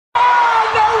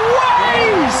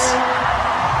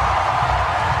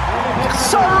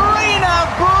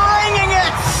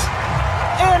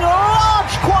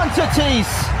penalties.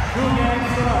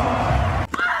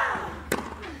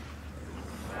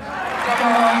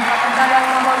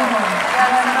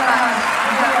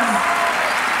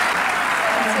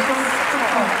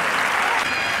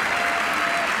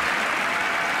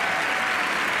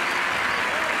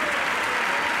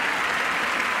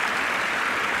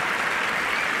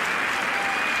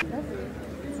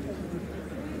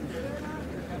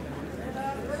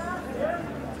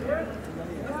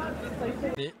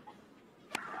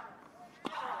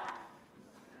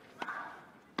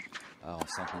 Ah, on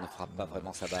sent qu'on ne frappe pas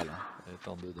vraiment sa balle. Hein. Elle est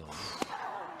en dedans.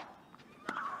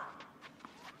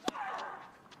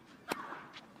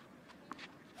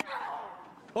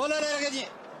 Oh là là, elle a gagné.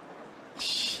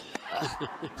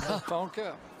 Pas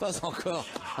encore. Pas encore.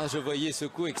 Ah, je voyais ce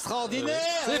coup extraordinaire.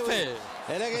 C'est fait.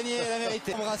 Elle a gagné, elle a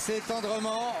mérité. Embrassé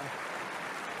tendrement.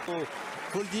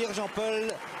 Faut le dire,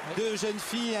 Jean-Paul, deux jeunes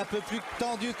filles un peu plus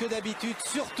tendues que d'habitude,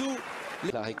 surtout.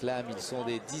 La réclame, ils sont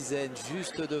des dizaines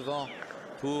juste devant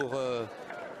pour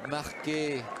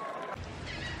marquer.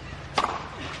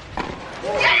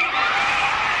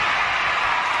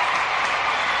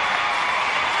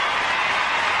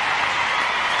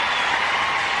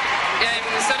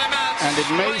 And it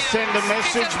may send a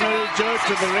message, Mary Jo,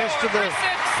 to the rest of the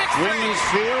women's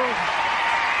field.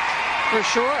 For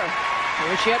sure.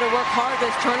 She had to work hard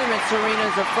this tournament, Serena.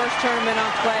 Is her first tournament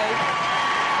on clay.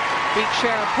 Beat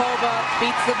Sharapova,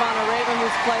 beats Ivanova,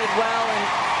 who's played well, and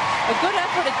a good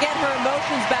effort to get her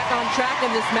emotions back on track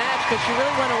in this match, because she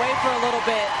really went away for a little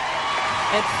bit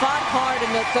and fought hard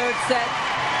in the third set.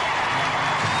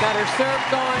 Got her serve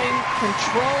going,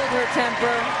 controlled her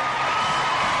temper.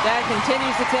 Dad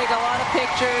continues to take a lot of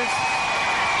pictures.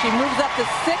 She moves up to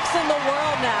 6th in the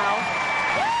world now.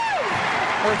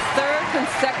 Her third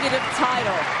consecutive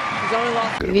title. She's only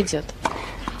lost. Ведет.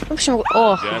 В общем,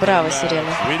 ох, браво,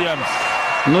 Серена.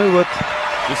 Ну и вот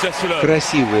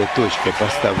красивая точка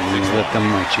поставлена в этом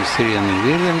матче Серены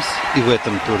Уильямс. И в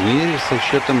этом турнире со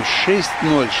счетом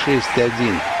 6-0,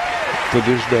 6-1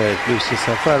 побеждает Люси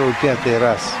Сафарову 5-й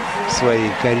раз в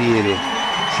своей карьере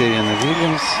Серена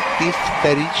Уильямс. И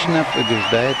вторично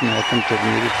побеждает на этом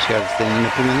турнире в Чарльстоне.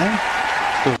 Напоминаю,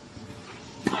 что...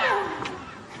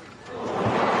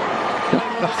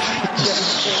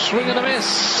 Swing and a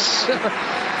miss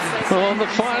on the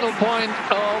final point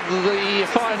of the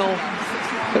final.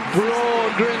 A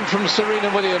broad grin from Serena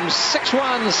Williams.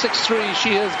 6-1, 6-3.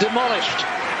 She has demolished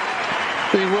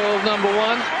the world number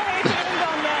one.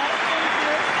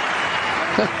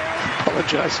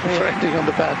 Apologise for ending on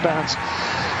the bad bounce.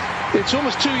 It's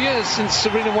almost 2 years since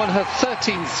Serena won her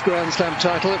 13th Grand Slam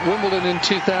title at Wimbledon in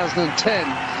 2010.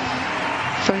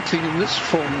 Frankly, in this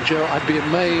form, Joe, I'd be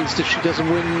amazed if she doesn't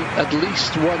win at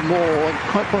least one more, and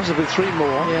quite possibly three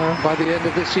more, by the end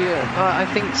of this year. I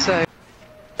think so.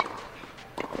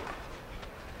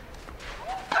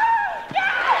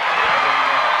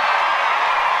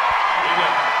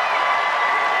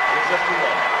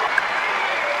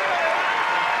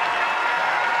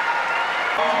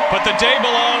 But the day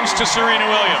belongs to Serena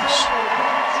Williams.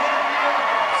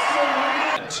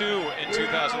 2 in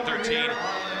 2013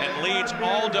 and leads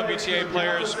all WTA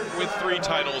players with 3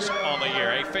 titles on the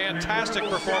year. A fantastic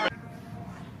performance.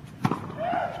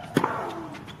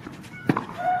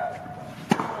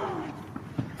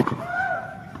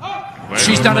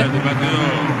 She's done it.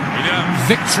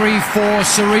 Victory for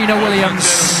Serena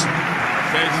Williams.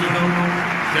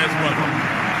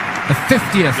 The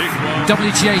 50th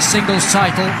WTA singles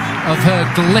title of her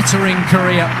glittering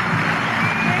career.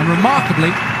 And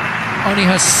remarkably, only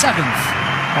her 7th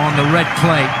on the red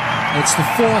clay. It's the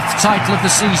 4th title of the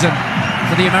season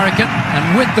for the American.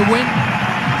 And with the win,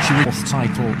 she 4th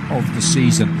title of the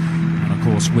season. And of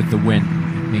course, with the win,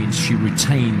 it means she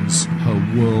retains her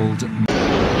world.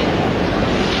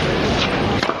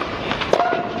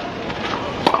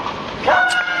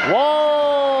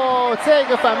 Wow, 这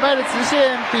个反败的直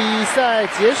线比赛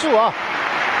结束啊！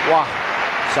哇，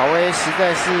小威实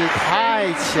在是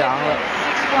太强了，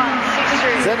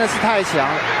真的是太强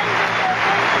了。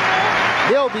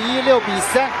6比1，6比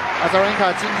3。阿扎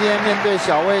renka今天面对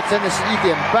小威，真的是一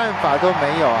点办法都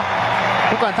没有啊！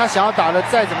不管他想要打得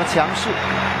再怎么强势，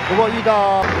不过遇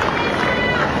到。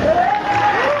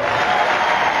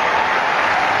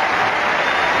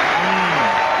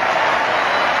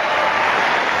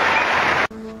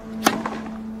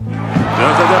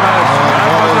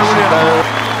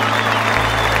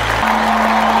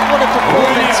What a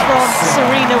performance from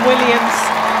Serena Williams.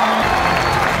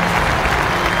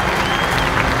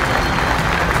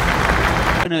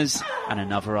 And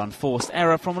another unforced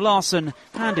error from Larson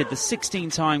handed the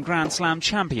 16-time Grand Slam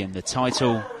champion the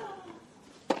title.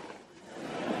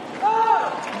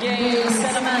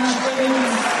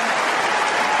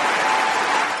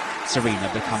 Serena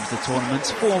becomes the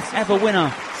tournament's 4th ever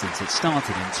winner since it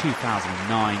started in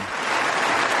 2009.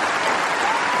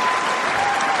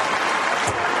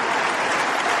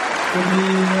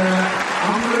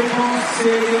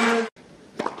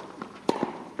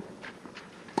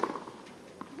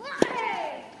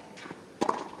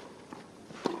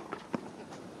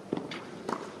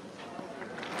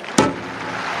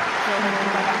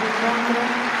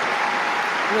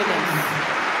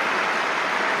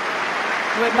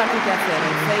 Due partite a 0,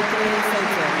 6-3,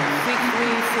 6-0, 6-3,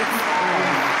 6-1.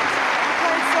 I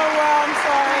played so well, I'm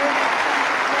sorry.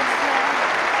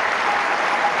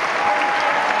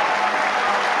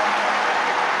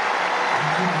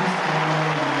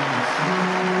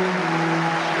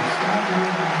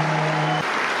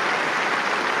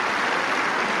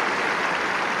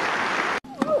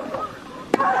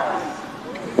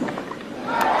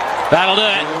 That'll do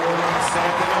it.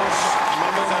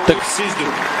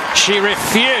 She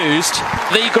refused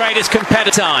the greatest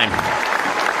competitor time.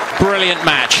 Brilliant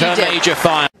match, her major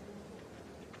final.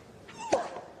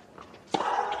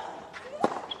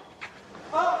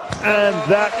 And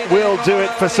that will do it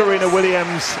for Serena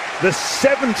Williams. The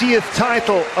 70th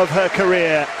title of her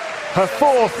career, her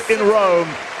 4th in Rome,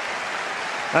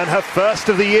 and her 1st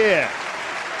of the year.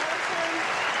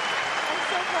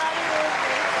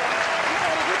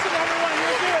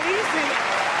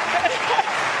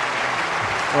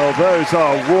 Well, those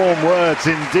are warm words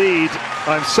indeed.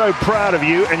 I'm so proud of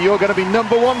you, and you're going to be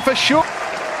 #1 for sure.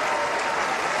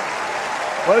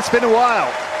 Well, it's been a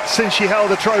while since she held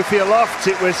a trophy aloft.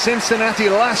 It was Cincinnati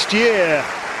last year.